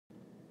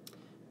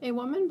A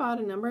woman bought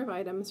a number of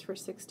items for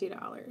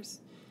 $60.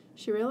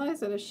 She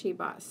realized that if she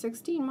bought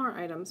 16 more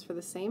items for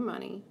the same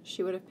money,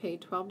 she would have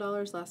paid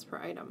 $12 less per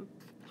item.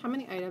 How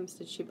many items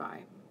did she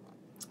buy?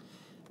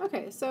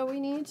 Okay, so we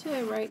need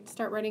to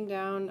start writing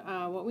down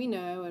what we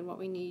know and what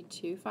we need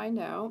to find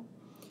out.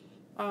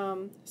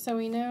 So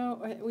we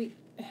know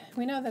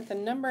that the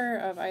number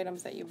of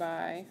items that you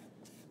buy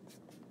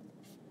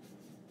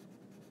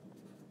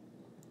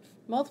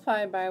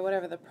multiplied by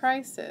whatever the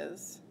price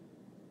is,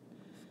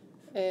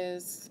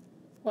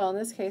 well, in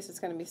this case, it's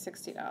going to be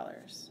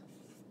 $60.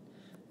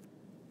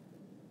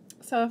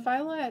 So if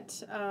I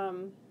let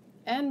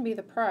n be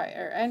the price,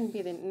 or n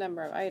be the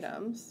number of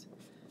items,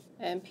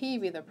 and p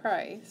be the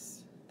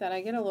price, then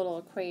I get a little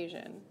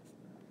equation.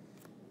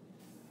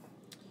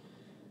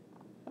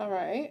 All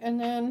right, and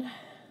then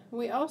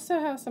we also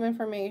have some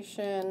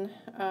information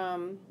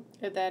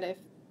that if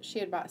she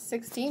had bought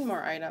 16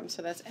 more items,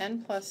 so that's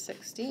n plus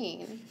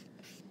 16,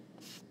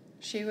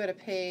 she would have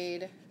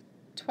paid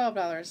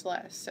 $12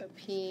 less, so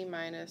p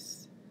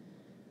minus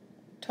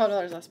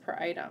 $12 less per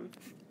item.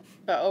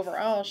 But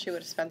overall, she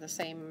would have spent the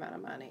same amount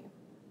of money.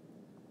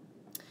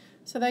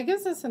 So that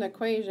gives us an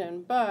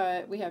equation,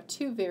 but we have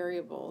two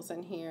variables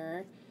in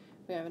here.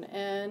 We have an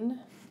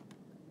n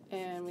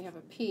and we have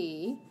a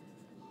p.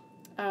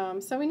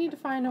 So we need to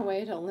find a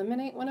way to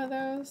eliminate one of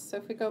those. So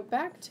if we go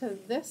back to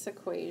this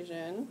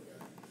equation,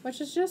 which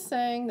is just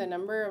saying the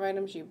number of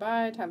items you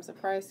buy times the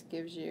price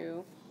gives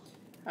you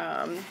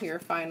your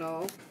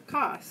final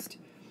cost.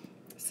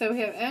 So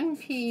we have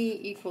NP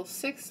equals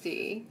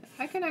 60.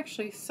 I can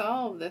actually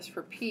solve this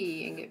for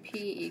P and get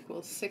P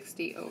equals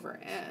 60 over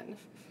N.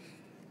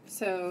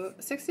 So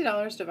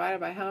 $60 divided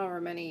by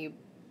however many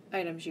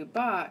items you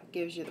bought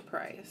gives you the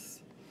price.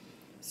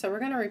 So we're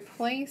going to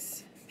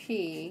replace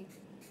P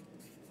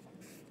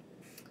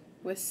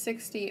with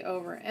 60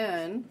 over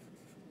N.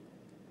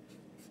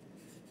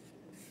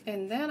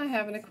 And then I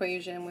have an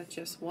equation with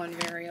just one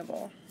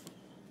variable.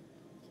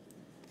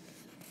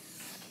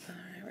 All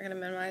right, we're going to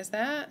minimize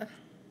that.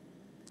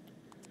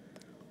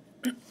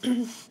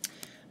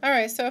 All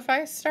right, so if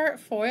I start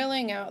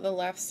foiling out the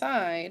left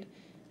side,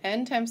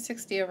 n times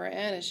 60 over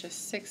n is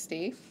just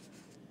 60.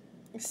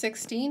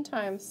 16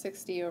 times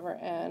 60 over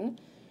n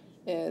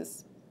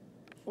is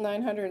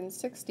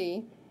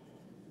 960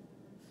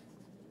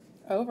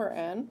 over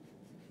n.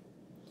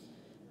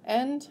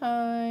 N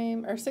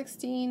times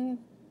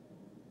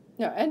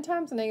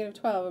negative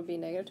 12 would be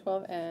negative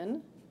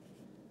 12n.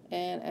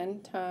 And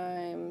n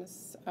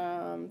times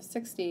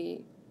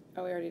 60,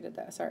 oh, we already did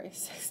that, sorry,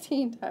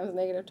 16 times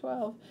negative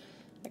 12,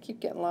 I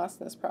keep getting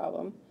lost in this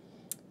problem,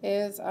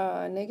 is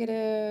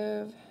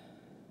negative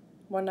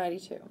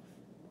 192.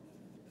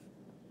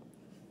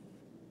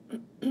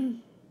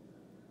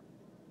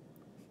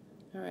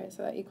 All right,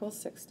 so that equals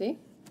 60.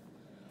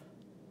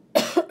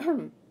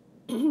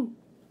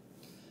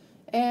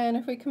 And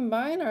if we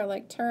combine our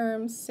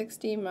terms,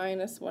 60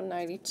 minus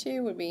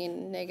 192 would be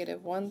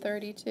negative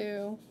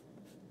 132.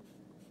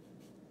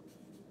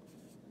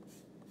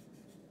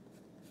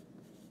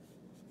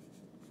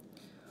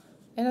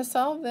 And to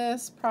solve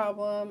this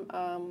problem,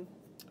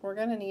 we're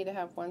going to need to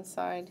have one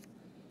side.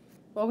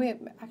 Well, we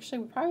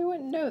probably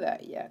wouldn't know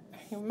that yet.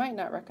 You might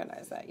not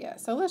recognize that yet.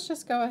 So let's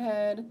just go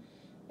ahead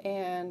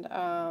and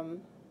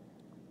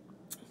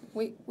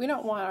we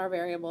don't want our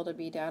variable to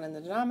be down in the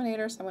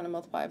denominator, so I'm going to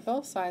multiply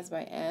both sides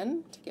by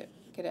n to get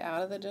it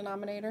out of the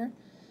denominator.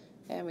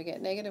 And we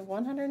get negative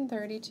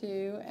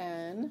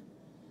 132n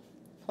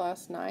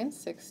plus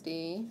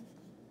 960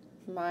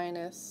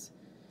 minus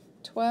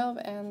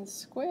 12n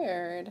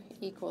squared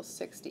equals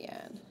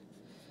 60n.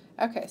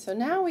 Okay, so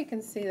now we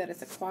can see that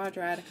it's a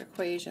quadratic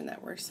equation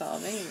that we're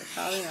solving, and you're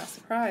probably not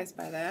surprised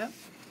by that.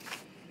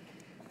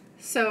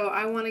 So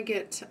I want to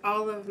get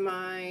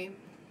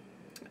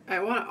I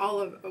want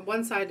all of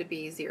one side to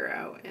be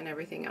 0 and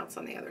everything else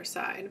on the other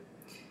side.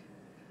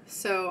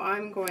 So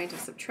I'm going to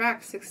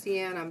subtract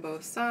 60n on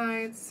both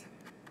sides,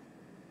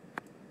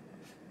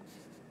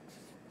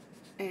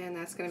 and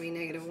that's going to be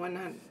negative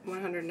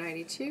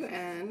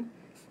 192n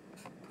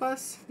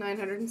plus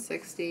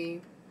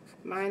 960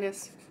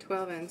 minus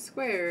 12n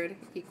squared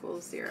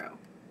equals 0.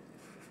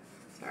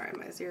 Sorry,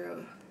 my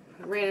 0.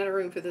 I ran out of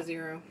room for the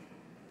 0.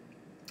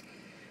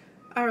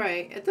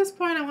 Alright, at this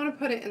point I want to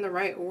put it in the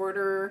right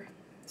order.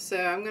 So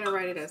I'm going to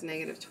write it as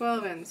negative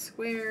 12n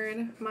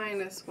squared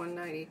minus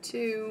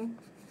 192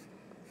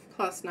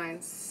 plus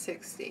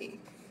 960.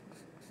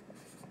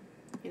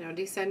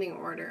 Descending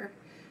order.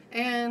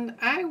 And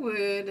I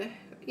would,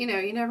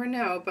 you never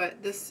know, but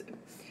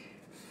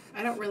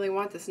I don't really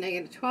want this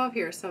negative 12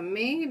 here, so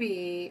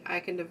maybe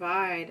I can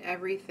divide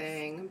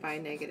everything by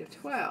negative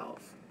 12.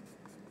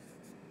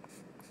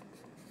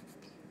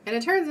 And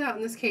it turns out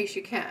in this case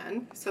you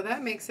can, so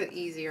that makes it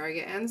easier. I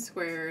get n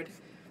squared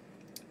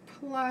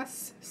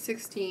plus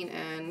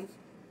 16n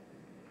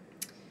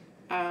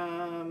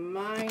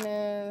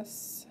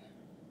minus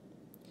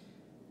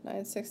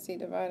 960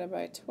 divided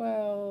by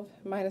 12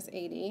 minus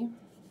 80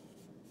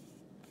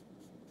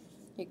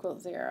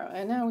 equals 0.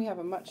 And now we have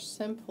a much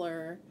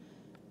simpler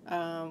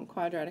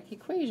quadratic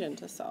equation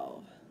to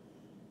solve.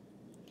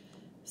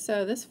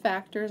 So this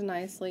factors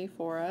nicely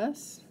for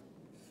us.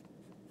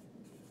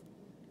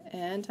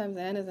 N times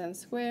n is n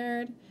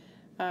squared.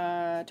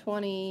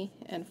 20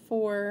 and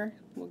 4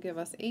 will give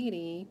us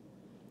 80.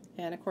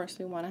 And of course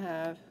we want to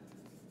have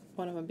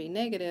one of them be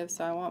negative,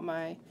 so I want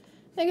my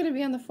negative to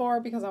be on the 4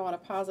 because I want a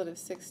positive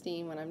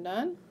 16 when I'm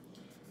done.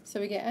 So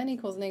we get n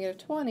equals negative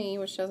 20,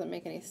 which doesn't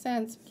make any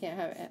sense. We can't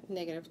have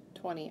negative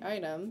 20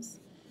 items,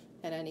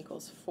 and n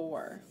equals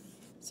 4.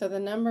 So the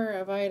number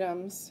of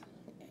items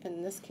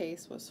in this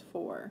case was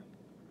 4.